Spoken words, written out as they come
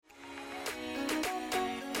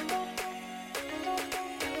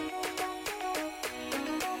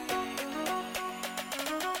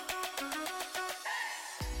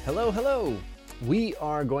Hello, hello. We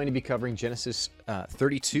are going to be covering Genesis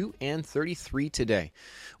 32 and 33 today.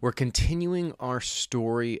 We're continuing our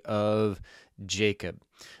story of Jacob.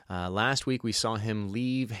 Last week we saw him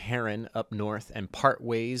leave Haran up north and part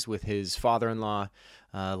ways with his father-in-law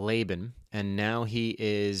Laban, and now he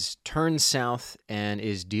is turned south and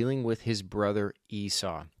is dealing with his brother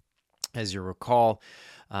Esau. As you recall,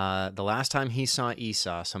 the last time he saw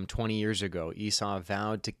Esau, some 20 years ago, Esau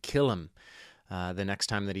vowed to kill him the next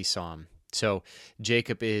time that he saw him. So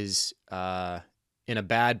Jacob is in a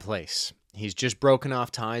bad place. He's just broken off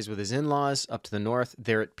ties with his in-laws up to the north.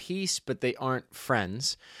 They're at peace, but they aren't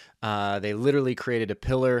friends. They literally created a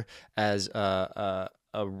pillar as a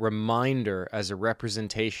reminder, as a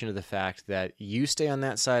representation of the fact that you stay on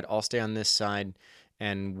that side, I'll stay on this side,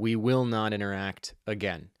 and we will not interact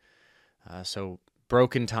again. So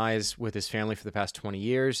broken ties with his family for the past 20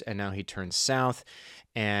 years, and now he turns south,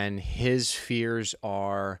 and his fears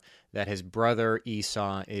are that his brother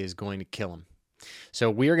Esau is going to kill him. So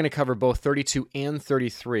we are going to cover both 32 and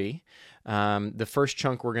 33. The first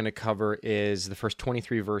chunk we're going to cover is the first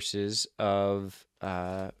 23 verses of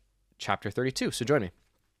chapter 32. So join me.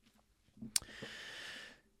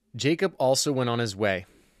 Jacob also went on his way,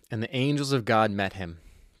 and the angels of God met him.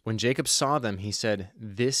 When Jacob saw them, he said,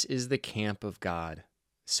 "This is the camp of God."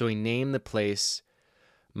 So he named the place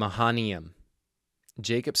Mahanaim.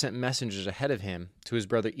 Jacob sent messengers ahead of him to his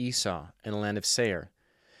brother Esau in the land of Seir,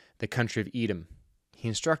 the country of Edom. He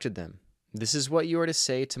instructed them, "This is what you are to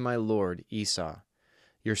say to my lord Esau.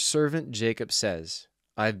 Your servant Jacob says,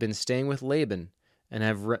 I have been staying with Laban and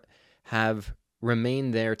have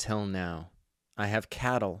remained there till now. I have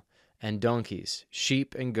cattle and donkeys,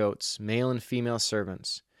 sheep and goats, male and female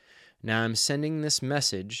servants. Now I am sending this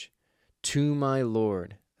message to my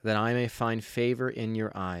lord, that I may find favor in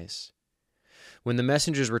your eyes." When the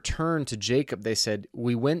messengers returned to Jacob, they said,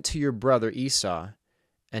 "We went to your brother Esau,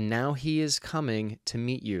 and now he is coming to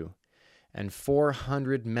meet you, and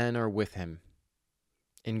 400 men are with him."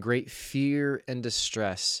 In great fear and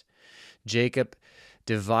distress, Jacob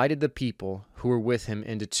divided the people who were with him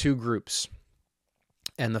into two groups,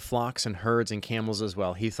 and the flocks and herds and camels as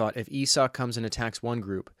well. He thought, if Esau comes and attacks one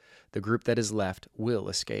group, the group that is left will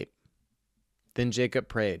escape. Then Jacob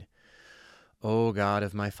prayed, "O God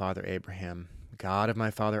of my father Abraham, God of my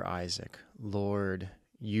father Isaac, Lord,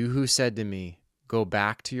 you who said to me, 'Go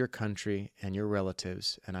back to your country and your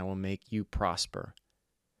relatives, and I will make you prosper.'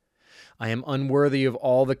 I am unworthy of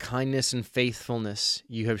all the kindness and faithfulness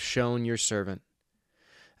you have shown your servant.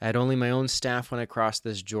 I had only my own staff when I crossed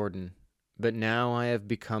this Jordan, but now I have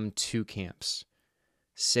become two camps.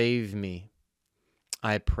 Save me,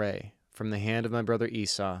 I pray, from the hand of my brother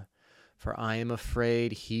Esau, for I am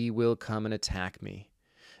afraid he will come and attack me,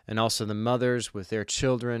 and also the mothers with their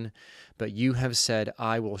children. But you have said,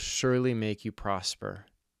 I will surely make you prosper,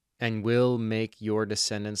 and will make your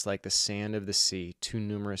descendants like the sand of the sea, too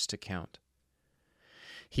numerous to count."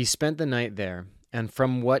 He spent the night there, and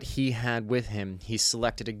from what he had with him, he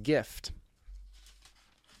selected a gift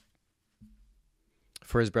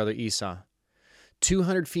for his brother Esau: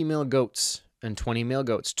 200 female goats and 20 male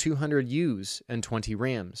goats, 200 ewes and 20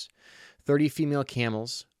 rams, 30 female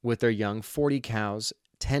camels with their young, 40 cows,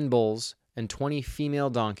 10 bulls, and 20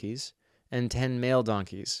 female donkeys, and 10 male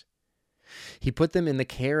donkeys. He put them in the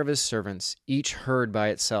care of his servants, each herd by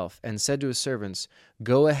itself, and said to his servants,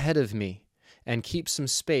 "Go ahead of me, and keep some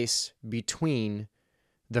space between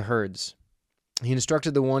the herds." He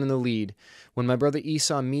instructed the one in the lead, "When my brother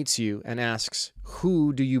Esau meets you and asks,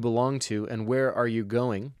 'Who do you belong to, and where are you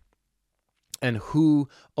going, and who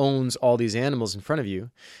owns all these animals in front of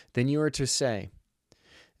you?' then you are to say,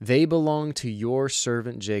 'They belong to your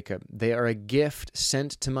servant Jacob. They are a gift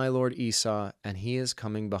sent to my lord Esau, and he is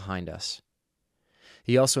coming behind us.'"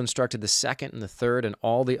 He also instructed the second and the third and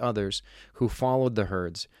all the others who followed the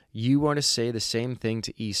herds, "You are to say the same thing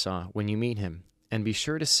to Esau when you meet him, and be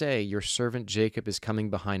sure to say, 'Your servant Jacob is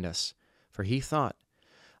coming behind us.' For he thought,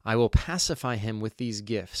 'I will pacify him with these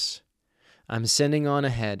gifts. I'm sending on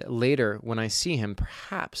ahead. Later, when I see him,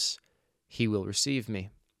 perhaps he will receive me.'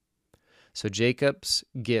 So Jacob's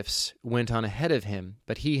gifts went on ahead of him,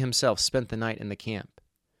 but he himself spent the night in the camp.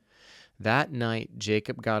 That night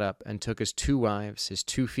Jacob got up and took his 2 wives, his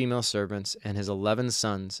 2 female servants, and his 11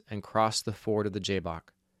 sons, and crossed the ford of the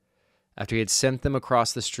Jabbok. After he had sent them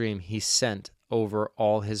across the stream, he sent over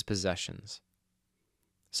all his possessions.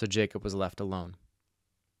 So Jacob was left alone.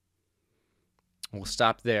 We'll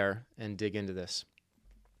stop there and dig into this.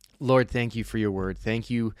 Lord, thank you for your word. Thank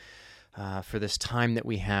you for this time that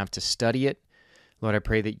we have to study it. Lord, I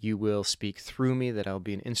pray that you will speak through me, that I'll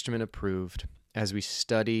be an instrument approved as we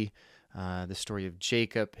study the story of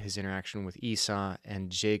Jacob, his interaction with Esau, and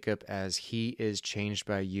Jacob as he is changed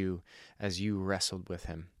by you as you wrestled with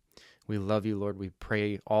him. We love you, Lord. We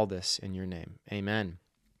pray all this in your name. Amen.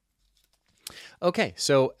 Okay,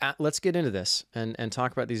 so let's get into this and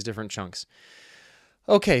talk about these different chunks.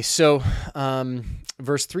 Okay, so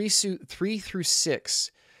verse 3 through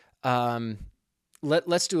 6,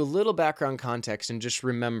 let's do a little background context and just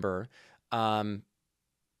remember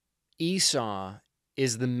Esau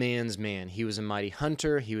is the man's man. He was a mighty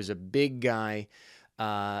hunter. He was a big guy.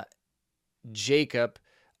 Jacob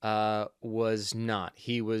was not.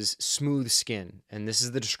 He was smooth skin. And this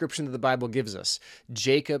is the description that the Bible gives us.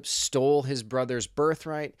 Jacob stole his brother's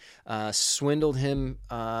birthright, swindled him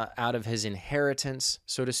out of his inheritance,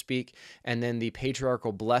 so to speak. And then the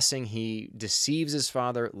patriarchal blessing, he deceives his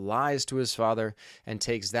father, lies to his father, and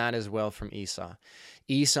takes that as well from Esau.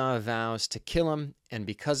 Esau vows to kill him, and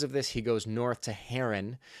because of this, he goes north to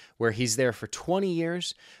Haran, where he's there for 20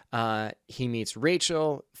 years. He meets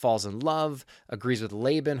Rachel, falls in love, agrees with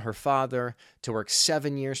Laban, her father, to work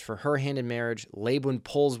 7 years for her hand in marriage. Laban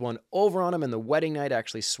pulls one over on him, and the wedding night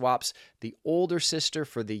actually swaps the older sister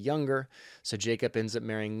for the younger. So Jacob ends up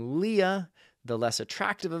marrying Leah, the less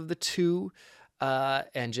attractive of the two,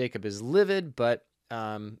 and Jacob is livid, but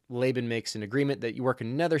Laban makes an agreement that you work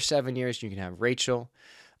another 7 years, you can have Rachel.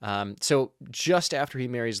 So just after he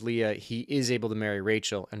marries Leah, he is able to marry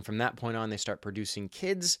Rachel. And from that point on, they start producing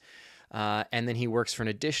kids. And then he works for an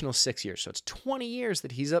additional 6 years. So it's 20 years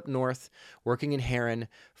that he's up north working in Haran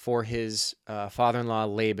for his father-in-law,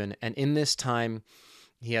 Laban. And in this time,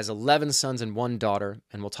 he has 11 sons and 1 daughter.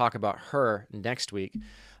 And we'll talk about her next week.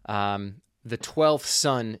 The 12th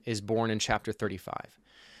son is born in chapter 35.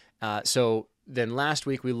 So then last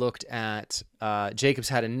week we looked at Jacob's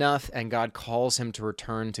had enough, and God calls him to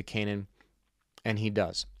return to Canaan, and he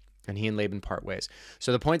does. And he and Laban part ways.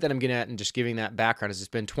 So the point that I'm getting at and just giving that background is it's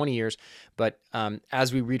been 20 years, but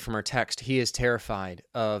as we read from our text, he is terrified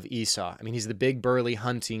of Esau. I mean, he's the big, burly,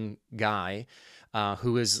 hunting guy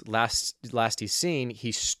who is last he's seen.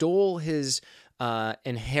 He stole his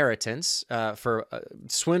inheritance,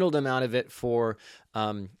 swindled him out of it for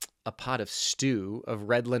a pot of stew, of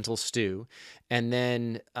red lentil stew, and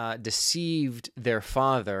then deceived their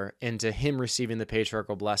father into him receiving the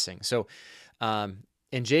patriarchal blessing. So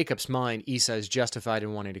in Jacob's mind, Esau is justified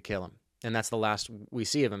in wanting to kill him. And that's the last we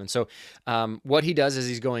see of him. And so what he does as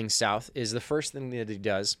he's going south is the first thing that he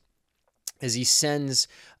does is he sends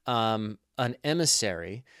an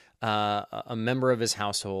emissary, a member of his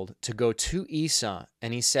household, to go to Esau.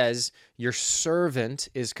 And he says, your servant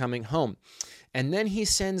is coming home. And then he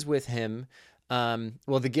sends with him,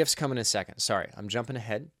 the gifts come in a second. Sorry, I'm jumping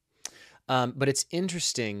ahead. But it's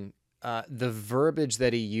interesting, the verbiage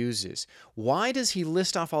that he uses. Why does he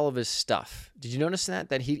list off all of his stuff? Did you notice that?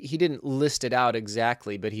 That he didn't list it out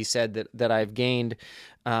exactly, but he said that I've gained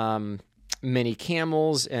many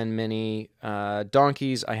camels and many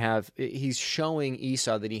donkeys. He's showing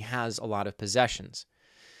Esau that he has a lot of possessions.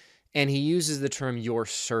 And he uses the term, your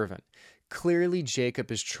servant. Clearly, Jacob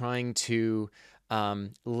is trying to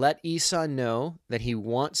let Esau know that he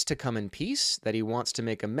wants to come in peace, that he wants to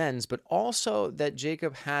make amends, but also that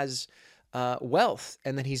Jacob has wealth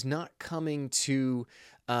and that he's not coming to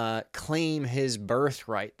claim his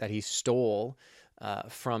birthright that he stole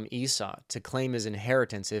from Esau, to claim his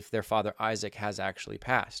inheritance if their father Isaac has actually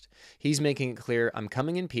passed. He's making it clear, I'm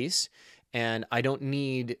coming in peace, and I don't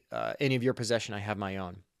need any of your possession. I have my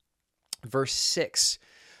own. Verse 6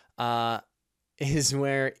 is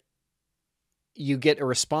where you get a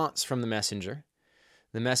response from the messenger.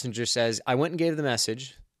 The messenger says, I went and gave the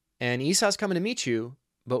message, and Esau's coming to meet you,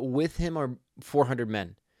 but with him are 400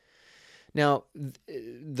 men. Now,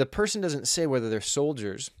 the person doesn't say whether they're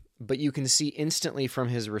soldiers, but you can see instantly from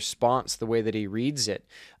his response, the way that he reads it,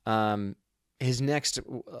 his next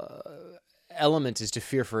element is to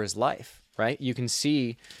fear for his life, right? You can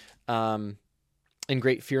see in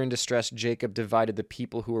great fear and distress, Jacob divided the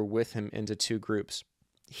people who were with him into 2 groups.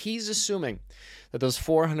 He's assuming that those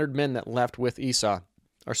 400 men that left with Esau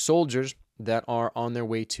are soldiers that are on their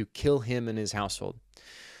way to kill him and his household.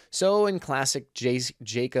 So in classic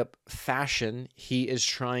Jacob fashion, he is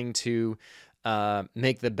trying to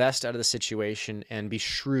make the best out of the situation and be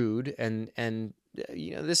shrewd. And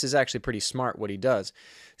this is actually pretty smart what he does.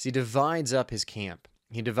 So he divides up his camp.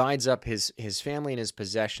 He divides up his family and his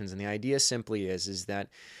possessions. And the idea simply is that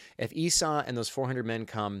if Esau and those 400 men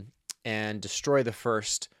come and destroy the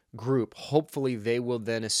first group, hopefully they will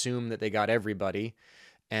then assume that they got everybody,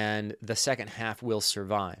 and the second half will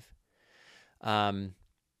survive.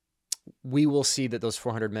 We will see that those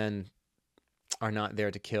 400 men are not there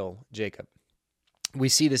to kill Jacob. we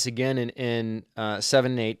see this again in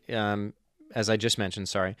 7 and 8, as I just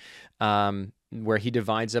mentioned, where he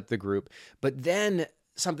divides up the group. But then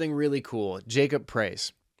something really cool. Jacob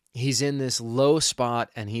prays. He's in this low spot,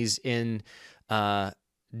 and he's in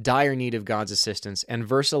dire need of God's assistance. And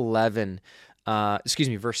verse 10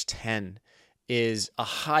 is a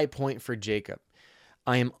high point for Jacob.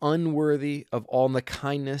 I am unworthy of all the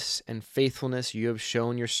kindness and faithfulness you have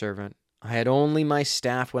shown your servant. I had only my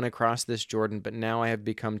staff when across this Jordan, but now I have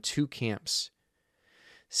become two camps.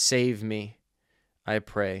 Save me, I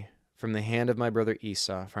pray, from the hand of my brother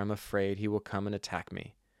Esau, for I'm afraid he will come and attack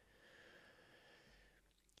me.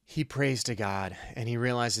 He prays to God, and he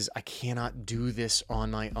realizes, I cannot do this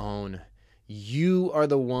on my own. You are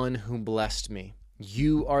the one who blessed me.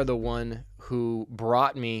 You are the one who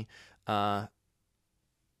brought me to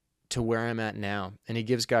where I'm at now. And he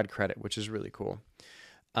gives God credit, which is really cool.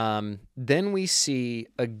 Then we see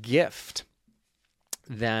a gift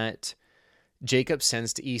that Jacob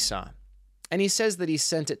sends to Esau. And he says that he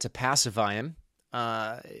sent it to pacify him.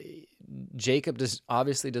 Jacob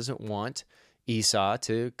obviously doesn't want Esau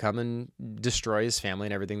to come and destroy his family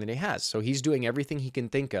and everything that he has. So he's doing everything he can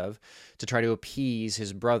think of to try to appease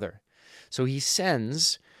his brother. So he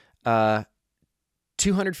sends 200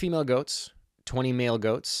 female goats, 20 male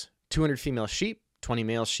goats, 200 female sheep, 20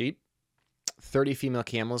 male sheep, 30 female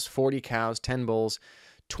camels, 40 cows, 10 bulls,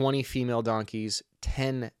 20 female donkeys,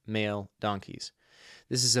 10 male donkeys.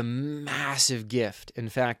 This is a massive gift. In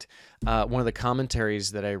fact, one of the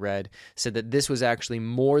commentaries that I read said that this was actually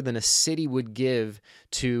more than a city would give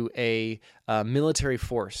to a military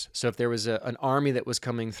force. So if there was an army that was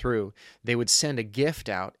coming through, they would send a gift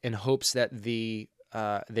out in hopes that they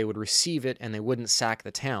would receive it and they wouldn't sack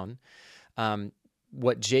the town.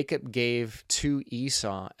 What Jacob gave to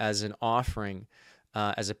Esau as an offering,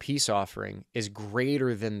 as a peace offering, is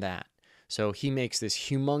greater than that. So he makes this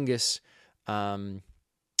humongous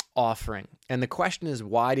offering. And the question is,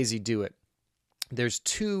 why does he do it? There's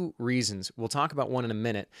two reasons. We'll talk about one in a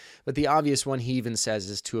minute, but the obvious one he even says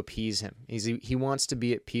is to appease him. He wants to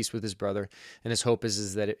be at peace with his brother, and his hope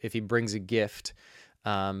is that if he brings a gift,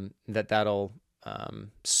 that'll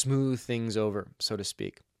smooth things over, so to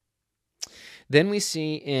speak. Then we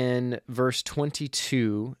see in verse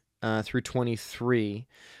 22 through 23,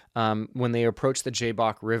 when they approach the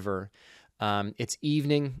Jabbok River, it's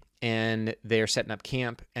evening and they are setting up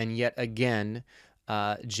camp. And yet again,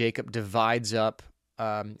 Jacob divides up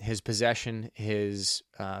his possession, his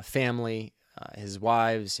family, his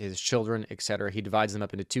wives, his children, etc. He divides them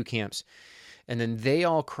up into two camps. And then they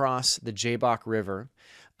all cross the Jabbok River.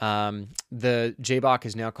 The Jabbok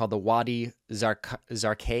is now called the Wadi Zarqa,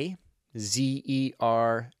 Zerqa,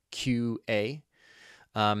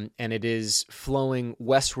 and it is flowing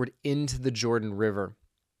westward into the Jordan River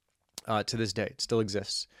to this day. It still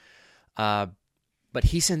exists. But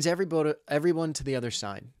he sends everyone to the other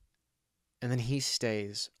side, and then he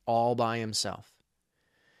stays all by himself.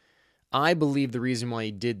 I believe the reason why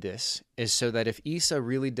he did this is so that if Esau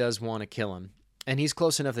really does want to kill him, and he's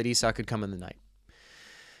close enough that Esau could come in the night,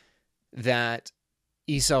 that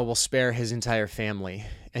Esau will spare his entire family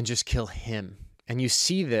and just kill him. And you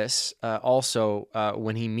see this also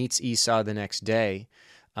when he meets Esau the next day.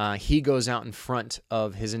 He goes out in front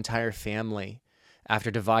of his entire family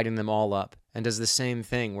after dividing them all up and does the same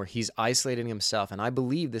thing where he's isolating himself. And I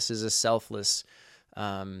believe this is a selfless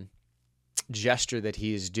gesture that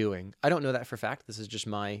he is doing. I don't know that for a fact. This is just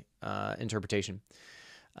my interpretation.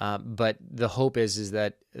 But the hope is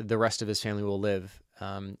that the rest of his family will live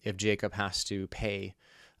if Jacob has to pay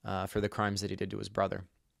for the crimes that he did to his brother.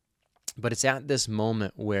 But it's at this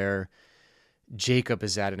moment where Jacob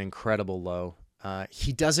is at an incredible low.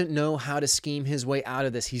 He doesn't know how to scheme his way out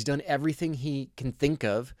of this. He's done everything he can think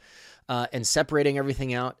of, and separating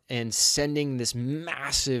everything out and sending this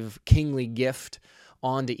massive kingly gift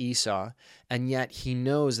on to Esau. And yet he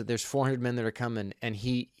knows that there's 400 men that are coming, and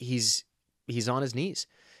he's on his knees.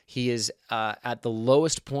 He is at the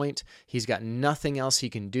lowest point. He's got nothing else he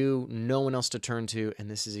can do, no one else to turn to,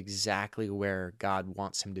 and this is exactly where God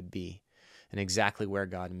wants him to be and exactly where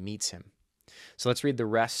God meets him. So let's read the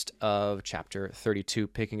rest of chapter 32,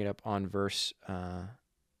 picking it up on verse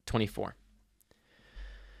 24.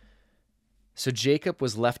 So Jacob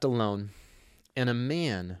was left alone, and a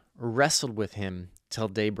man wrestled with him till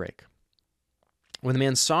daybreak. When the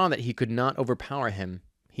man saw that he could not overpower him,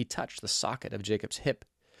 he touched the socket of Jacob's hip,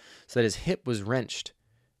 so that his hip was wrenched,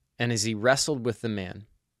 and as he wrestled with the man.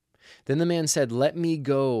 Then the man said, "Let me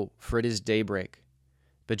go, for it is daybreak."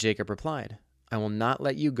 But Jacob replied, "I will not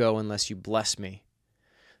let you go unless you bless me."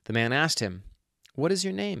 The man asked him, "What is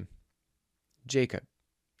your name?" "Jacob,"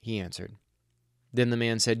 he answered. Then the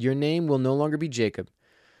man said, "Your name will no longer be Jacob,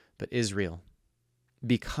 but Israel,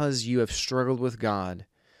 because you have struggled with God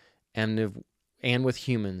and with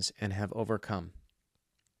humans and have overcome."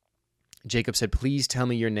 Jacob said, "Please tell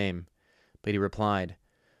me your name." But he replied,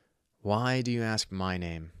 "Why do you ask my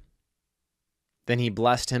name?" Then he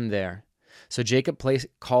blessed him there. So Jacob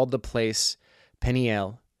called the place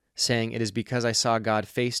Peniel, saying, "It is because I saw God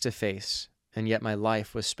face to face, and yet my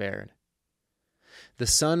life was spared." The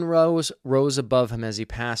sun rose above him as he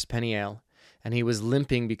passed Peniel, and he was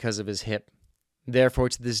limping because of his hip. Therefore,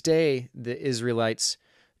 to this day, the Israelites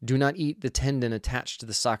do not eat the tendon attached to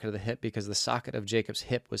the socket of the hip, because the socket of Jacob's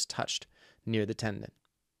hip was touched near the tendon.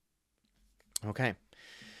 Okay.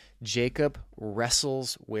 Jacob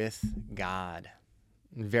wrestles with God.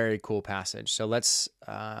 Very cool passage. So let's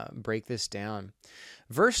break this down.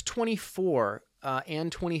 Verse 24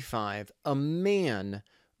 and 25, a man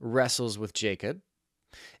wrestles with Jacob.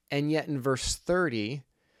 And yet in verse 30,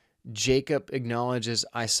 Jacob acknowledges,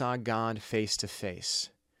 "I saw God face to face."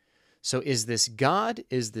 So is this God?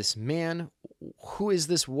 Is this man? Who is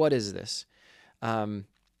this? What is this?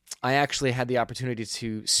 I actually had the opportunity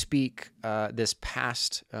to speak this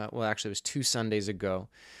past, actually it was 2 Sundays ago,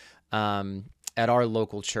 at our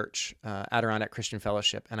local church, Adirondack Christian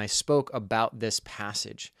Fellowship, and I spoke about this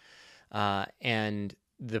passage and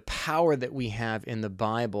the power that we have in the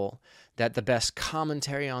Bible, that the best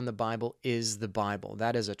commentary on the Bible is the Bible.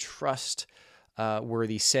 That is a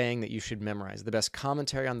trust-worthy saying that you should memorize. The best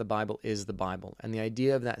commentary on the Bible is the Bible. And the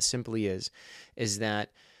idea of that simply is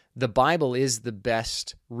that the Bible is the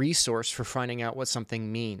best resource for finding out what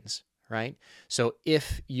something means, right? So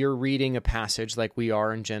if you're reading a passage like we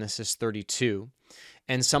are in Genesis 32,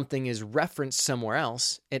 and something is referenced somewhere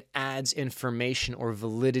else, it adds information or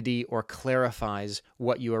validity or clarifies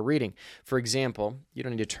what you are reading. For example, you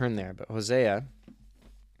don't need to turn there, but Hosea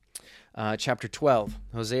chapter 12.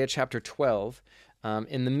 Hosea chapter 12,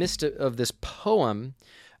 in the midst of this poem,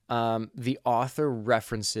 the author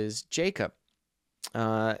references Jacob.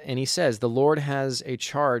 And he says, "The Lord has a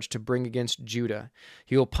charge to bring against Judah.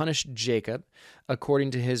 He will punish Jacob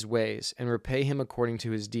according to his ways and repay him according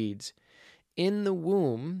to his deeds. In the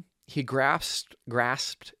womb, he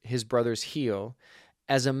grasped his brother's heel.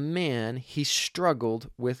 As a man, he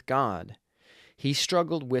struggled with God. He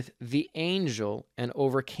struggled with the angel and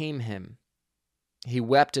overcame him. He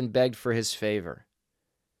wept and begged for his favor."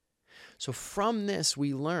 So from this,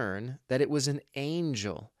 we learn that it was an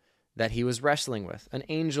angel that he was wrestling with, an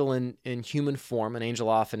angel in human form, an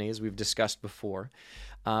angelophany, as we've discussed before,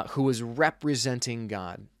 who was representing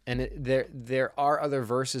God. And there are other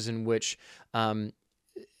verses in which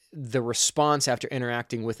the response after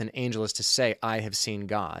interacting with an angel is to say, "I have seen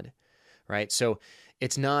God," right? So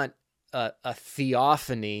it's not a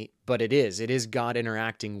theophany, but it is God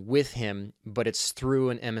interacting with him, but it's through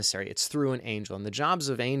an emissary. It's through an angel. And the jobs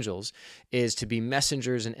of angels is to be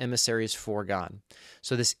messengers and emissaries for God.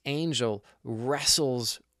 So this angel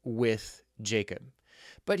wrestles with Jacob.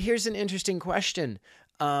 But here's an interesting question.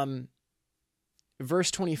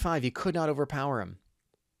 Verse 25, he could not overpower him.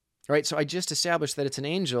 Right, so I just established that it's an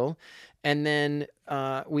angel, and then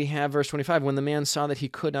we have verse 25. When the man saw that he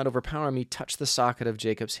could not overpower him, he touched the socket of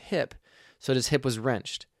Jacob's hip, so that his hip was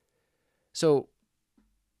wrenched. So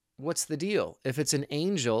what's the deal? If it's an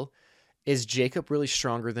angel, is Jacob really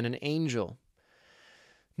stronger than an angel?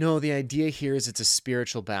 No, the idea here is it's a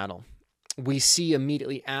spiritual battle. We see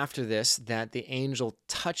immediately after this that the angel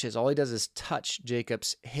touches, all he does is touch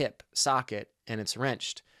Jacob's hip socket, and it's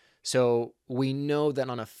wrenched. So we know that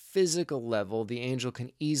on a physical level, the angel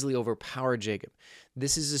can easily overpower Jacob.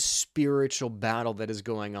 This is a spiritual battle that is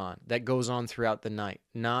going on, that goes on throughout the night,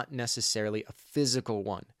 not necessarily a physical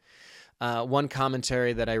one. One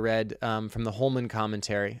commentary that I read from the Holman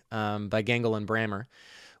commentary by Gengel and Brammer,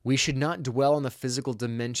 we should not dwell on the physical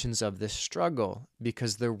dimensions of this struggle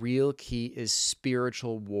because the real key is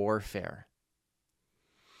spiritual warfare.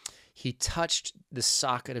 He touched the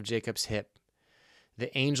socket of Jacob's hip.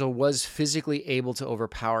 The angel was physically able to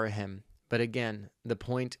overpower him. But again, the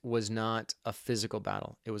point was not a physical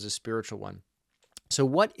battle. It was a spiritual one. So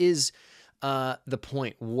what is the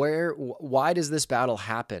point? Why does this battle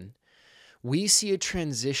happen? We see a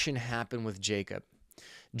transition happen with Jacob.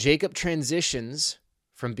 Jacob transitions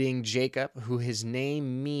from being Jacob, who his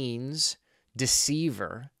name means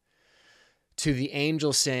deceiver, to the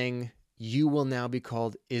angel saying, "You will now be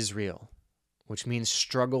called Israel," which means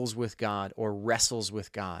struggles with God or wrestles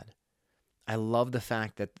with God. I love the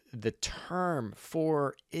fact that the term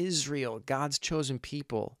for Israel, God's chosen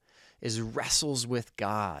people, is wrestles with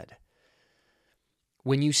God.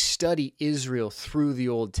 When you study Israel through the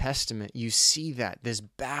Old Testament, you see that this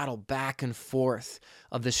battle back and forth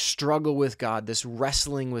of this struggle with God, this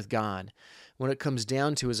wrestling with God, when it comes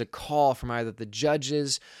down to is a call from either the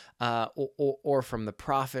judges or from the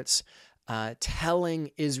prophets,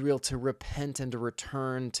 telling Israel to repent and to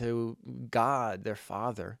return to God, their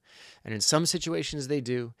Father. And in some situations they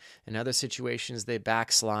do, in other situations they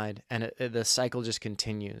backslide, and the cycle just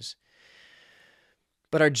continues.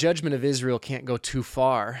 But our judgment of Israel can't go too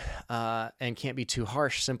far and can't be too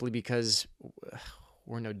harsh simply because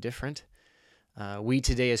we're no different. We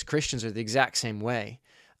today as Christians are the exact same way.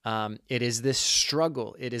 It is this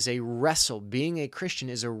struggle. It is a wrestle. Being a Christian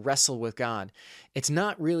is a wrestle with God. It's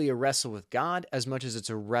not really a wrestle with God as much as it's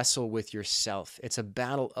a wrestle with yourself. It's a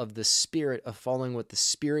battle of the Spirit, of following what the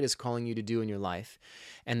Spirit is calling you to do in your life,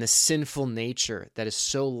 and the sinful nature that is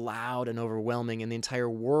so loud and overwhelming in the entire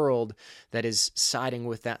world that is siding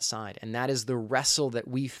with that side. And that is the wrestle that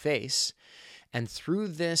we face. And through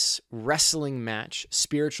this wrestling match,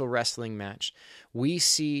 spiritual wrestling match, we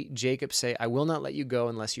see Jacob say, I will not let you go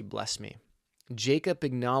unless you bless me. Jacob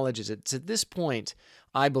acknowledges it. It's at this point,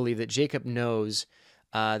 I believe, that Jacob knows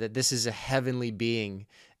that this is a heavenly being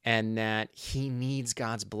and that he needs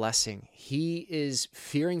God's blessing. He is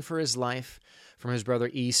fearing for his life from his brother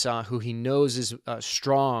Esau, who he knows is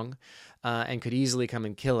strong and could easily come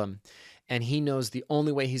and kill him. And he knows the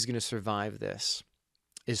only way he's going to survive this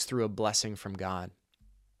is through a blessing from God.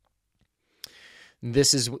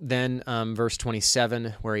 This is then verse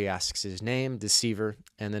 27 where he asks his name, deceiver,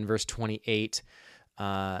 and then verse 28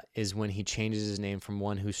 is when he changes his name from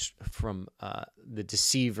the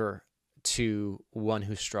deceiver to one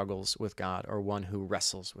who struggles with God, or one who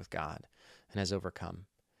wrestles with God and has overcome.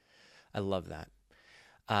 I love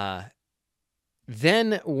that.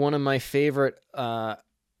 Then one of my favorite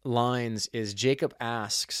lines is Jacob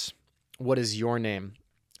asks, "What is your name?"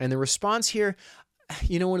 And the response here,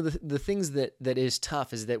 one of the things that is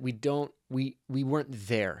tough is that we weren't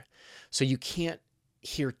there. So you can't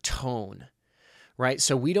hear tone, right?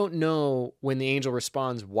 So we don't know when the angel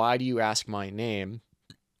responds, "Why do you ask my name?"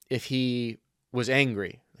 if he was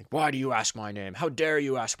angry, like, "Why do you ask my name? How dare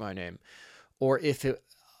you ask my name?" Or if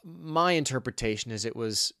my interpretation is it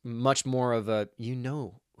was much more of a, you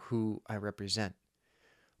know who I represent.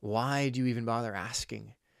 Why do you even bother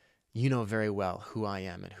asking? You know very well who I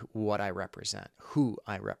am and what I represent, who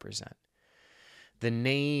I represent. The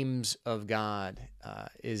names of God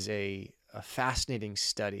is a fascinating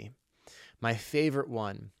study. My favorite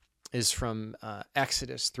one is from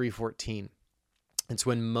Exodus 3:14. It's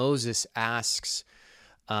when Moses asks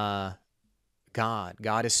God.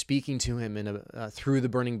 God is speaking to him through the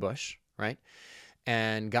burning bush, right?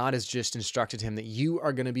 And God has just instructed him that you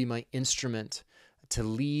are going to be my instrument to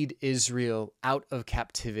lead Israel out of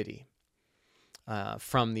captivity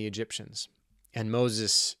from the Egyptians. And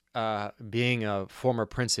Moses, being a former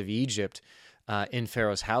prince of Egypt in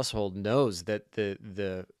Pharaoh's household, knows that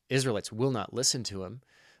the Israelites will not listen to him.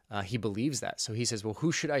 He believes that. So he says, well,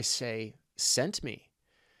 who should I say sent me?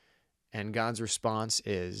 And God's response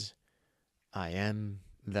is, I am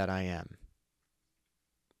that I am.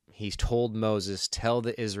 He's told Moses, tell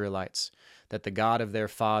the Israelites that the God of their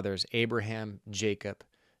fathers, Abraham, Jacob,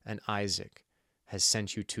 and Isaac, has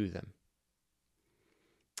sent you to them.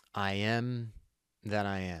 I am that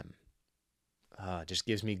I am. Just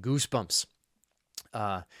gives me goosebumps.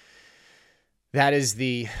 That is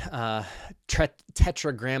the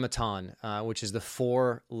tetragrammaton, which is the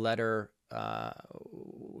four-letter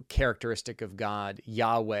characteristic of God,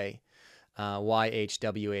 Yahweh,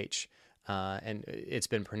 YHWH. And it's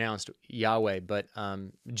been pronounced Yahweh, but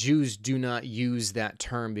Jews do not use that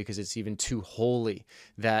term because it's even too holy.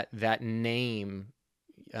 That name,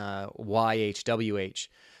 YHWH,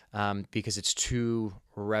 because it's too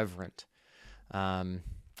reverent.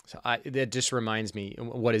 That just reminds me,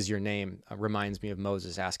 what is your name? Reminds me of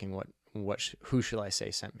Moses asking, who shall I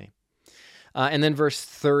say sent me? And then verse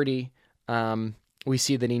 30, we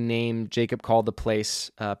see that he named, Jacob called the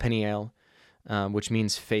place Peniel, which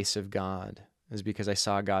means face of God, is because I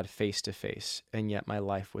saw God face to face, and yet my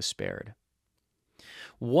life was spared.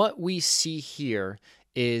 What we see here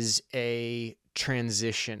is a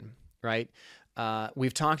transition, right?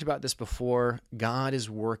 We've talked about this before. God is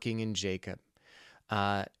working in Jacob.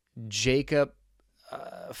 Jacob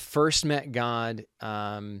first met God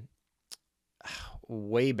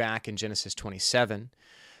way back in Genesis 27,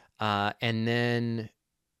 and then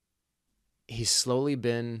he's slowly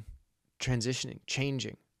been transitioning,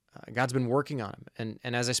 changing. God's been working on him.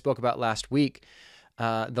 And as I spoke about last week,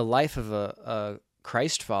 the life of a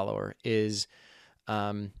Christ follower is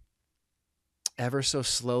ever so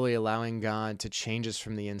slowly allowing God to change us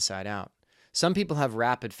from the inside out. Some people have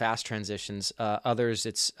rapid, fast transitions. Others,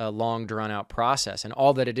 it's a long, drawn-out process. And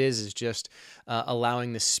all that it is just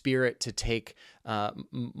allowing the Spirit to take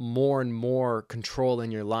more and more control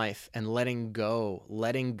in your life and letting go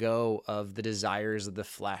of the desires of the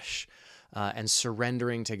flesh and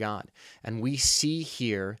surrendering to God. And we see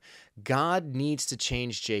here, God needs to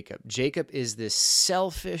change Jacob. Jacob is this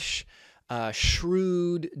selfish,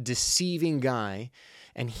 shrewd, deceiving guy,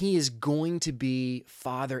 and he is going to be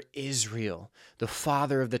Father Israel, the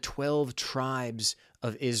father of the 12 tribes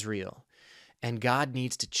of Israel. And God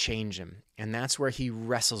needs to change him, and that's where he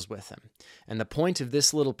wrestles with him. And the point of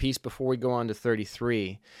this little piece before we go on to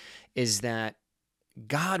 33 is that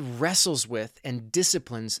God wrestles with and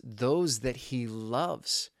disciplines those that he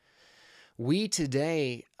loves. We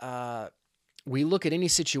today, we look at any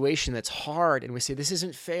situation that's hard and we say, this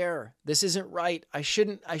isn't fair. This isn't right. I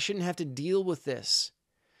shouldn't have to deal with this.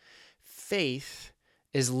 Faith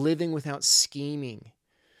is living without scheming.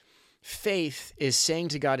 Faith is saying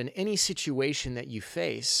to God in any situation that you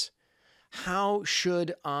face, how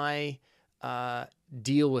should I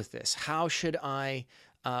deal with this? What should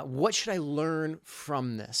I learn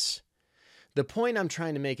from this? The point I'm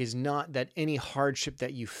trying to make is not that any hardship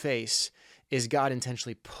that you face is God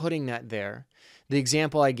intentionally putting that there. The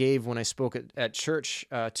example I gave when I spoke at church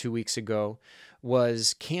 2 weeks ago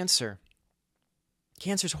was cancer.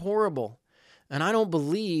 Cancer's horrible. And I don't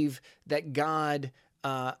believe that God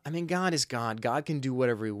is God. God can do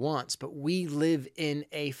whatever he wants, but we live in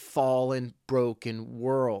a fallen, broken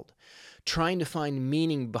world. Trying to find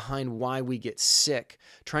meaning behind why we get sick,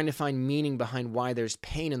 trying to find meaning behind why there's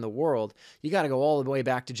pain in the world, you got to go all the way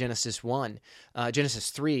back to Genesis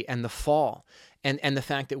 3, and the fall, and the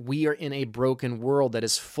fact that we are in a broken world that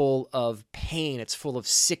is full of pain, it's full of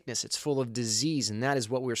sickness, it's full of disease, and that is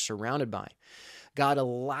what we're surrounded by. God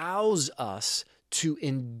allows us to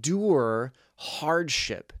endure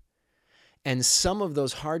hardship, and some of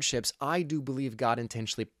those hardships I do believe God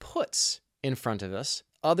intentionally puts in front of us.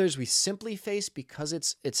 Others we simply face because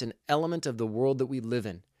it's an element of the world that we live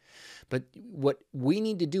in. But what we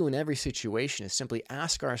need to do in every situation is simply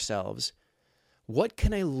ask ourselves, what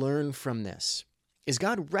can I learn from this? Is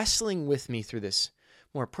God wrestling with me through this?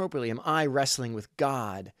 More appropriately, am I wrestling with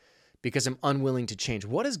God because I'm unwilling to change?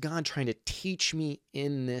 What is God trying to teach me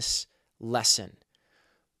in this lesson?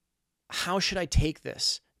 How should I take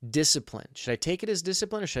this? Discipline. Should I take it as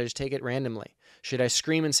discipline, or should I just take it randomly? Should I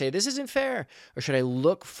scream and say, this isn't fair? Or should I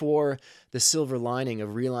look for the silver lining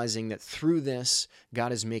of realizing that through this,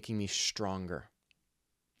 God is making me stronger?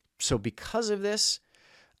 So because of this,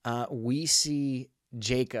 we see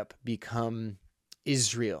Jacob become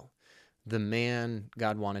Israel, the man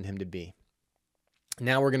God wanted him to be.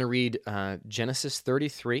 Now we're going to read Genesis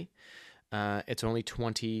 33. It's only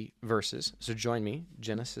 20 verses, so join me,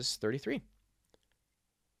 Genesis 33.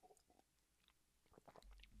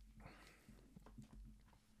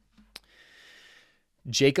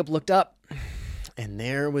 Jacob looked up, and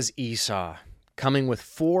there was Esau, coming with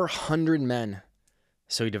 400 men.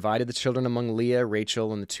 So he divided the children among Leah,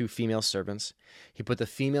 Rachel, and the 2 female servants. He put the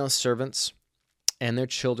female servants and their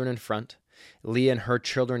children in front, Leah and her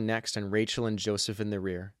children next, and Rachel and Joseph in the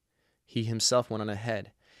rear. He himself went on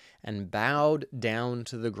ahead and bowed down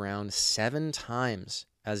to the ground 7 times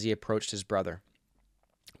as he approached his brother.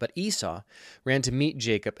 But Esau ran to meet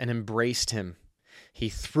Jacob and embraced him. He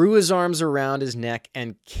threw his arms around his neck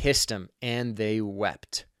and kissed him, and they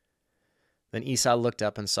wept. Then Esau looked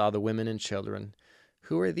up and saw the women and children.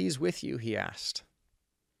 Who are these with you? He asked.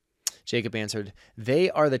 Jacob answered, they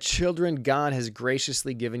are the children God has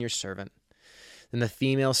graciously given your servant. Then the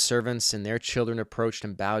female servants and their children approached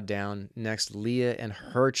and bowed down. Next, Leah and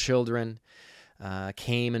her children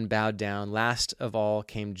came and bowed down. Last of all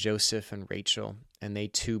came Joseph and Rachel, and they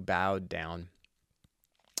too bowed down.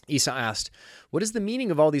 Esau asked, what is the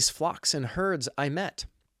meaning of all these flocks and herds I met?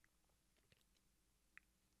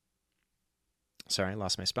 Sorry, I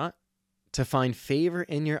lost my spot. To find favor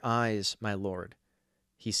in your eyes, my lord,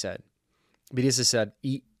 he said. But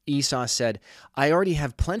Esau said, I already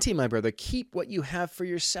have plenty, my brother. Keep what you have for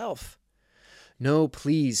yourself. No,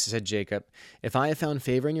 please, said Jacob. If I have found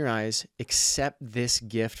favor in your eyes, accept this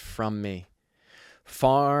gift from me.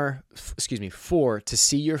 For to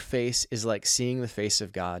see your face is like seeing the face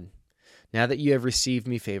of God. Now that you have received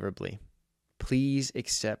me favorably, please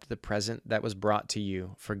accept the present that was brought to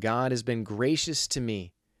you, for God has been gracious to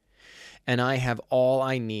me, and I have all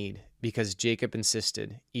I need. Because Jacob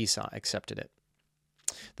insisted, Esau accepted it.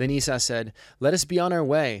 Then Esau said, let us be on our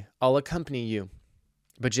way. I'll accompany you.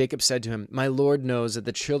 But Jacob said to him, "My Lord knows that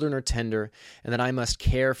the children are tender, and that I must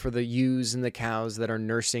care for the ewes and the cows that are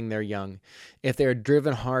nursing their young. If they are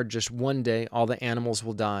driven hard just one day, all the animals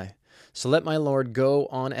will die. So let my Lord go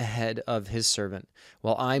on ahead of his servant,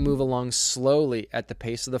 while I move along slowly at the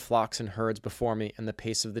pace of the flocks and herds before me and the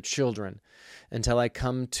pace of the children, until I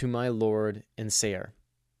come to my Lord in Seir."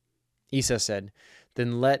 Esau said,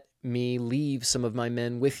 "Then let me leave some of my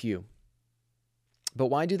men with you." "But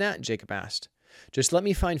why do that?" Jacob asked. "Just let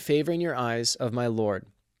me find favor in your eyes of my Lord."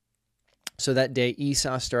 So that day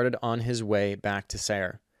Esau started on his way back to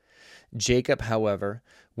Seir. Jacob, however,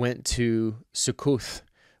 went to Succoth,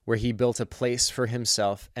 where he built a place for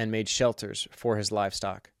himself and made shelters for his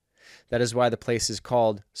livestock. That is why the place is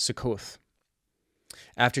called Succoth.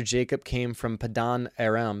 After Jacob came from Padan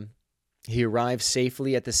Aram, he arrived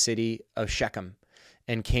safely at the city of Shechem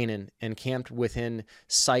and Canaan and camped within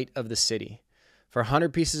sight of the city. For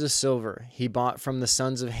 100 pieces of silver he bought from the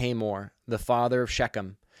sons of Hamor, the father of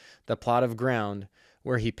Shechem, the plot of ground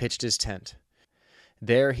where he pitched his tent.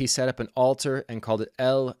 There he set up an altar and called it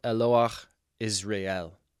El Eloah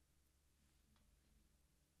Israel.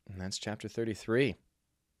 And that's chapter 33.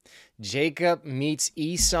 Jacob meets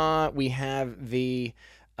Esau. We have the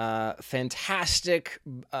fantastic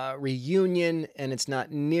reunion, and it's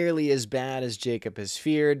not nearly as bad as Jacob has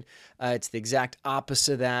feared. It's the exact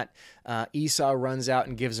opposite of that. Esau runs out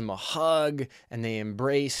and gives him a hug, and they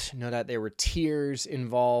embrace. No doubt there were tears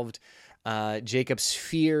involved. Jacob's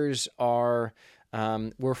fears were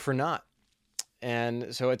for naught.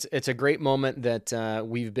 And so it's a great moment that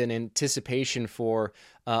we've been in anticipation for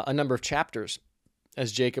a number of chapters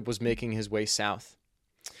as Jacob was making his way south.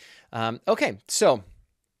 Okay, so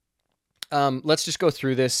let's just go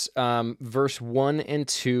through this. Verse 1 and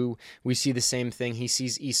 2, we see the same thing. He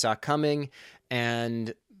sees Esau coming,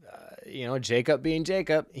 and Jacob being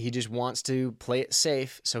Jacob, he just wants to play it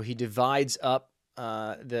safe, so he divides up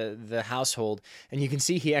the household, and you can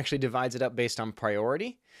see he actually divides it up based on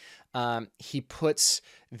priority. He puts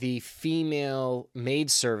the female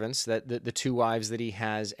maidservants, the two wives that he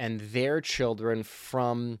has, and their children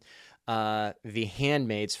from the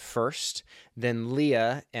handmaids first, then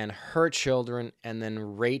Leah and her children, and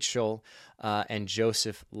then Rachel and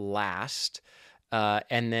Joseph last.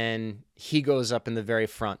 And then he goes up in the very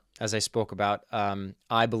front, as I spoke about.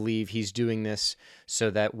 I believe he's doing this so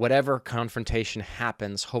that whatever confrontation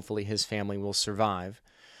happens, hopefully his family will survive.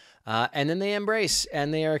 And then they embrace,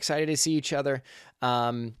 and they are excited to see each other.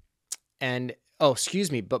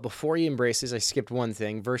 Excuse me, but before he embraces, I skipped one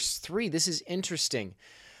thing. Verse 3, this is interesting.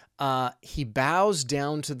 He bows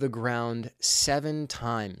down to the ground 7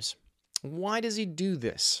 times. Why does he do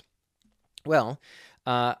this? Well,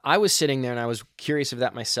 I was sitting there, and I was curious of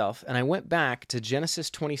that myself, and I went back to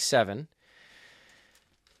Genesis 27.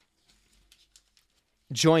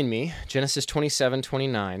 Join me, Genesis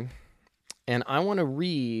 27:29. And I want to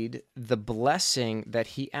read the blessing that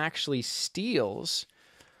he actually steals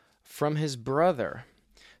from his brother.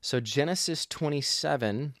 So Genesis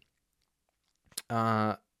 27,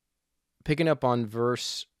 picking up on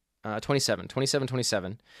verse 27.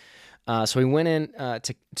 So he went in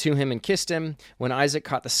to him and kissed him. When Isaac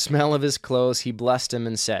caught the smell of his clothes, he blessed him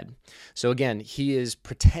and said. So again, he is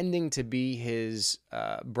pretending to be his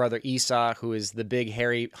brother Esau, who is the big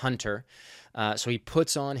hairy hunter. So he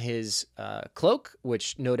puts on his cloak,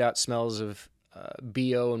 which no doubt smells of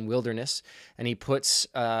BO and wilderness, and he puts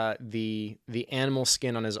the animal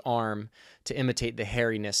skin on his arm to imitate the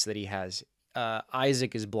hairiness that he has.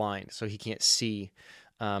 Isaac is blind, so he can't see.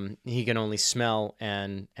 He can only smell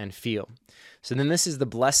and feel. So then this is the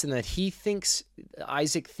blessing that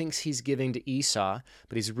Isaac thinks he's giving to Esau,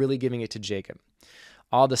 but he's really giving it to Jacob.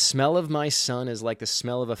 "All the smell of my son is like the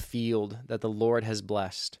smell of a field that the Lord has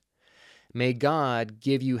blessed. May God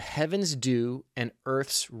give you heaven's dew and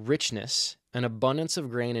earth's richness, an abundance of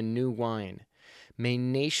grain and new wine. May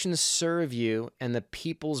nations serve you and the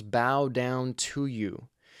peoples bow down to you.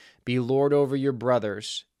 Be Lord over your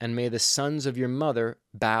brothers, and may the sons of your mother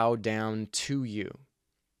bow down to you."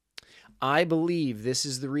 I believe this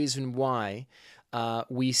is the reason why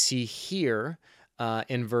we see here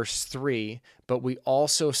in verse 3, but we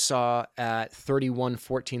also saw at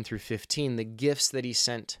 31:14 through 15, the gifts that he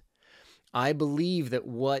sent. I believe that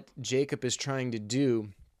what Jacob is trying to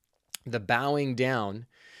do, the bowing down,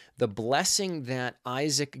 the blessing that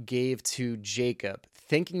Isaac gave to Jacob,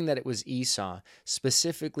 thinking that it was Esau,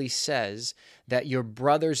 specifically says that your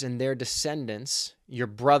brothers and their descendants, your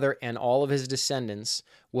brother and all of his descendants,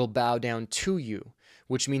 will bow down to you,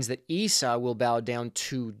 which means that Esau will bow down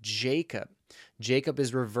to Jacob. Jacob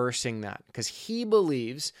is reversing that because he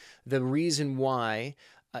believes the reason why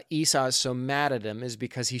Esau is so mad at him is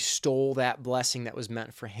because he stole that blessing that was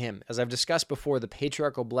meant for him. As I've discussed before, the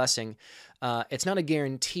patriarchal blessing, it's not a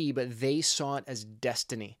guarantee, but they saw it as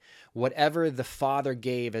destiny. Whatever the father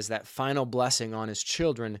gave as that final blessing on his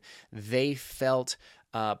children, they felt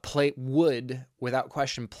would, without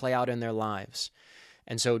question, play out in their lives.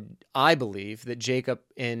 And so I believe that Jacob,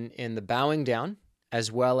 in the bowing down,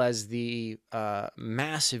 as well as the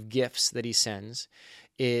massive gifts that he sends,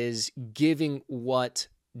 is giving what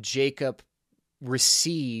Jacob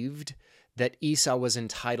received that Esau was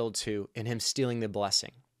entitled to in him stealing the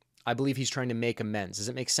blessing. I believe he's trying to make amends. Does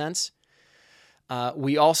it make sense?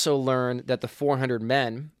 We also learn that the 400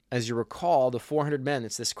 men, as you recall, the 400 men,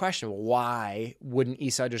 it's this question, why wouldn't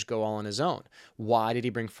Esau just go all on his own? Why did he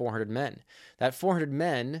bring 400 men? That 400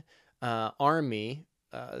 men army,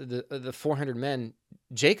 the 400 men,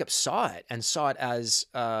 Jacob saw it and saw it as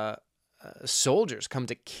soldiers come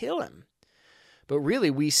to kill him. But really,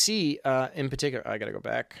 we see in particular, I got to go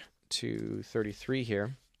back to 33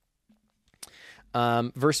 here.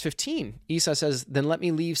 Verse 15, Esau says, "Then let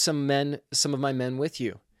me leave some of my men with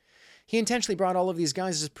you." He intentionally brought all of these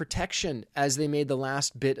guys as protection as they made the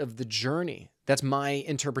last bit of the journey. That's my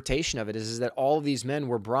interpretation of it, is that all of these men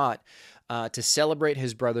were brought to celebrate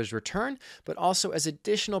his brother's return, but also as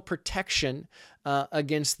additional protection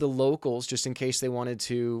against the locals, just in case they wanted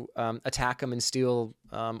to attack him and steal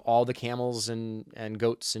all the camels and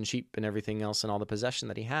goats and sheep and everything else and all the possession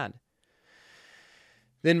that he had.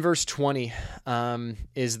 Then verse 20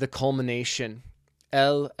 is the culmination.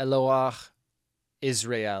 El Eloah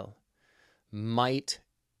Israel. Mighty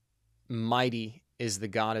is the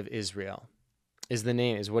God of Israel, is the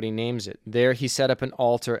name, is what he names it. There he set up an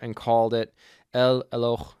altar and called it El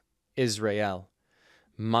Eloah Israel.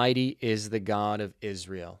 Mighty is the God of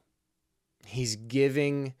Israel. He's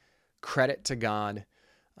giving credit to God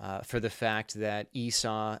for the fact that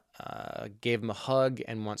Esau gave him a hug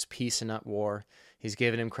and wants peace and not war. He's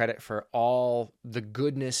given him credit for all the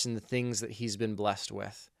goodness and the things that he's been blessed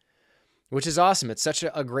with, which is awesome. It's such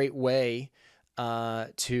a great way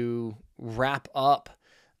to wrap up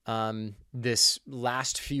this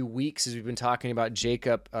last few weeks as we've been talking about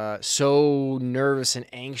Jacob, so nervous and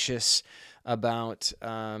anxious about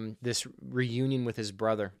this reunion with his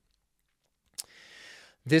brother.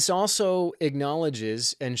 This also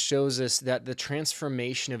acknowledges and shows us that the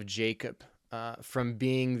transformation of Jacob from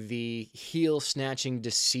being the heel-snatching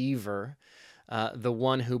deceiver, the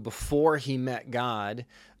one who before he met God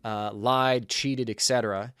lied, cheated,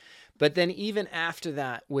 etc., but then even after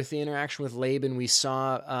that, with the interaction with Laban, we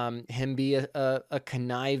saw him be a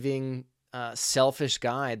conniving, selfish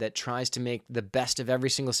guy that tries to make the best of every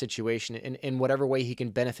single situation in whatever way he can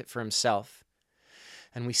benefit for himself.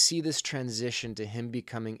 And we see this transition to him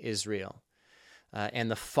becoming Israel and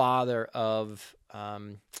the father of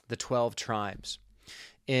the 12 tribes.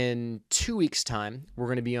 In 2 weeks' time, we're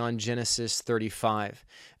going to be on Genesis 35,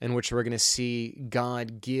 in which we're going to see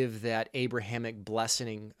God give that Abrahamic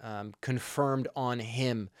blessing confirmed on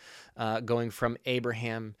him, going from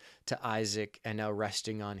Abraham to Isaac and now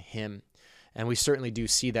resting on him. And we certainly do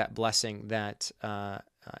see that blessing that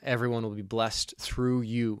everyone will be blessed through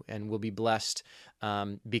you and will be blessed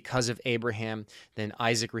because of Abraham. Then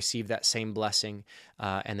Isaac received that same blessing,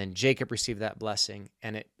 and then Jacob received that blessing.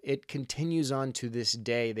 And it continues on to this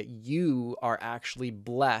day that you are actually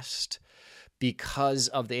blessed because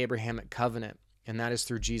of the Abrahamic covenant, and that is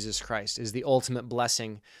through Jesus Christ, is the ultimate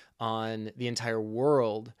blessing on the entire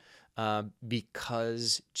world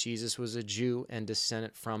because Jesus was a Jew and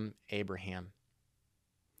descendant from Abraham.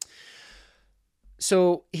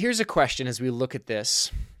 So here's a question as we look at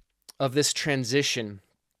this, of this transition.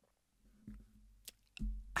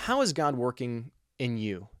 How is God working in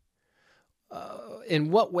you?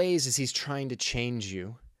 In what ways is he trying to change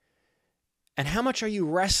you? And how much are you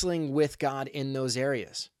wrestling with God in those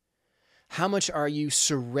areas? How much are you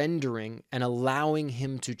surrendering and allowing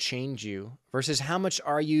him to change you versus how much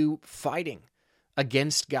are you fighting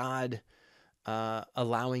against God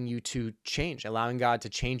allowing you to change, allowing God to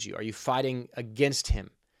change you? Are you fighting against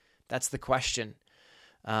him? That's the question.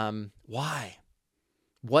 Why?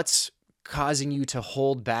 What's causing you to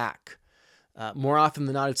hold back? More often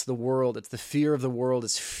than not, it's the world. It's the fear of the world.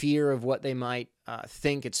 It's fear of what they might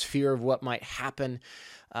think. It's fear of what might happen.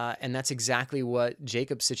 And that's exactly what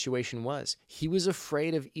Jacob's situation was. He was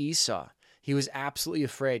afraid of Esau. He was absolutely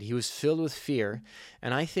afraid. He was filled with fear.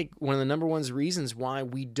 And I think one of the number one reasons why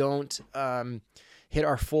we don't hit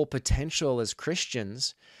our full potential as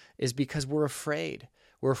Christians is because we're afraid.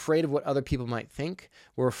 We're afraid of what other people might think.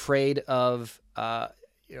 We're afraid of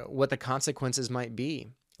what the consequences might be.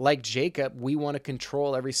 Like Jacob, we want to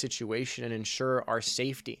control every situation and ensure our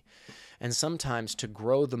safety. And sometimes to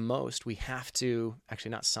grow the most, we have to, actually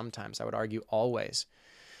not sometimes, I would argue always.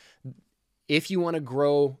 If you want to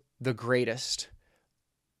grow the greatest,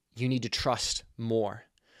 you need to trust more.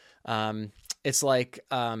 It's like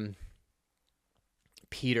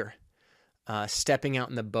Peter stepping out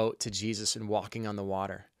in the boat to Jesus and walking on the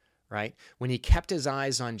water, right? When he kept his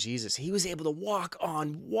eyes on Jesus, he was able to walk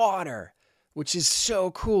on water, which is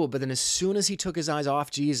so cool. But then as soon as he took his eyes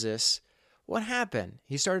off Jesus, what happened?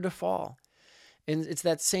 He started to fall. And it's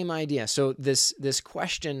that same idea. So this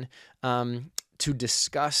question to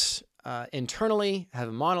discuss internally, have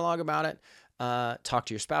a monologue about it, talk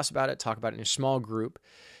to your spouse about it, talk about it in a small group,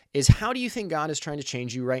 is how do you think God is trying to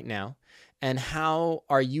change you right now? And how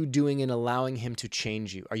are you doing in allowing him to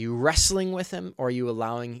change you? Are you wrestling with him, or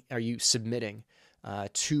are you submitting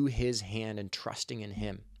to his hand and trusting in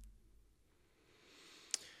him?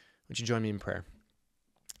 Would you join me in prayer?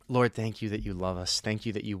 Lord, thank you that you love us. Thank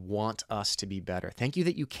you that you want us to be better. Thank you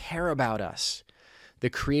that you care about us, the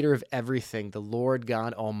creator of everything, the Lord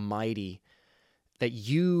God Almighty, that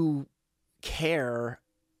you care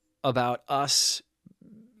about us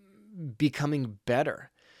becoming better.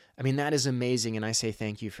 I mean, that is amazing, and I say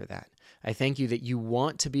thank you for that. I thank you that you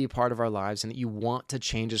want to be a part of our lives and that you want to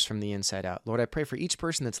change us from the inside out. Lord, I pray for each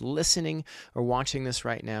person that's listening or watching this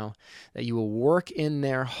right now, that you will work in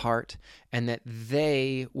their heart and that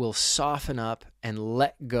they will soften up and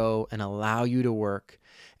let go and allow you to work.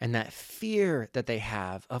 And that fear that they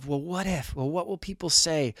have of, well, what if? Well, what will people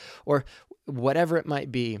say? Or whatever it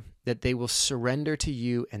might be, that they will surrender to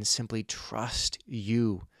you and simply trust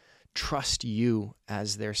you. Trust you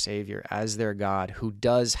as their Savior, as their God, who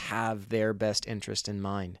does have their best interest in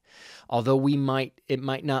mind. Although it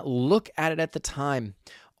might not look at it at the time,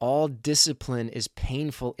 all discipline is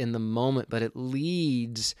painful in the moment, but it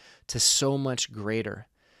leads to so much greater.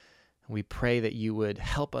 We pray that you would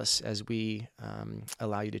help us as we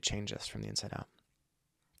allow you to change us from the inside out.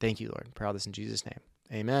 Thank you, Lord. I pray all this in Jesus' name.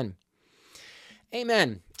 Amen.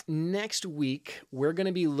 Amen. Next week, we're going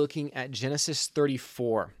to be looking at Genesis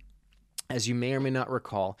 34. As you may or may not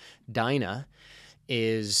recall, Dinah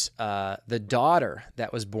is the daughter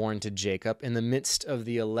that was born to Jacob in the midst of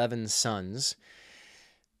the 11 sons.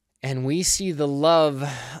 And we see the love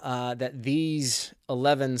that these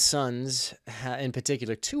 11 sons, in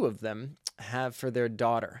particular 2 of them, have for their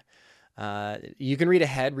daughter. You can read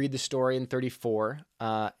ahead, read the story in 34.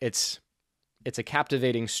 It's a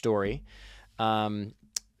captivating story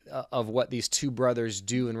of what these 2 brothers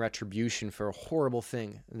do in retribution for a horrible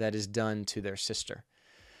thing that is done to their sister.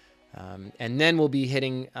 And then we'll be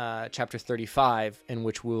hitting chapter 35, in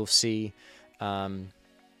which we'll see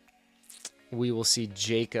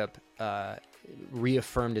Jacob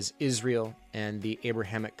reaffirmed as Israel and the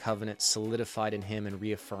Abrahamic covenant solidified in him and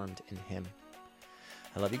reaffirmed in him.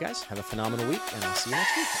 I love you guys. Have a phenomenal week, and I'll see you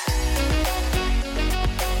next week.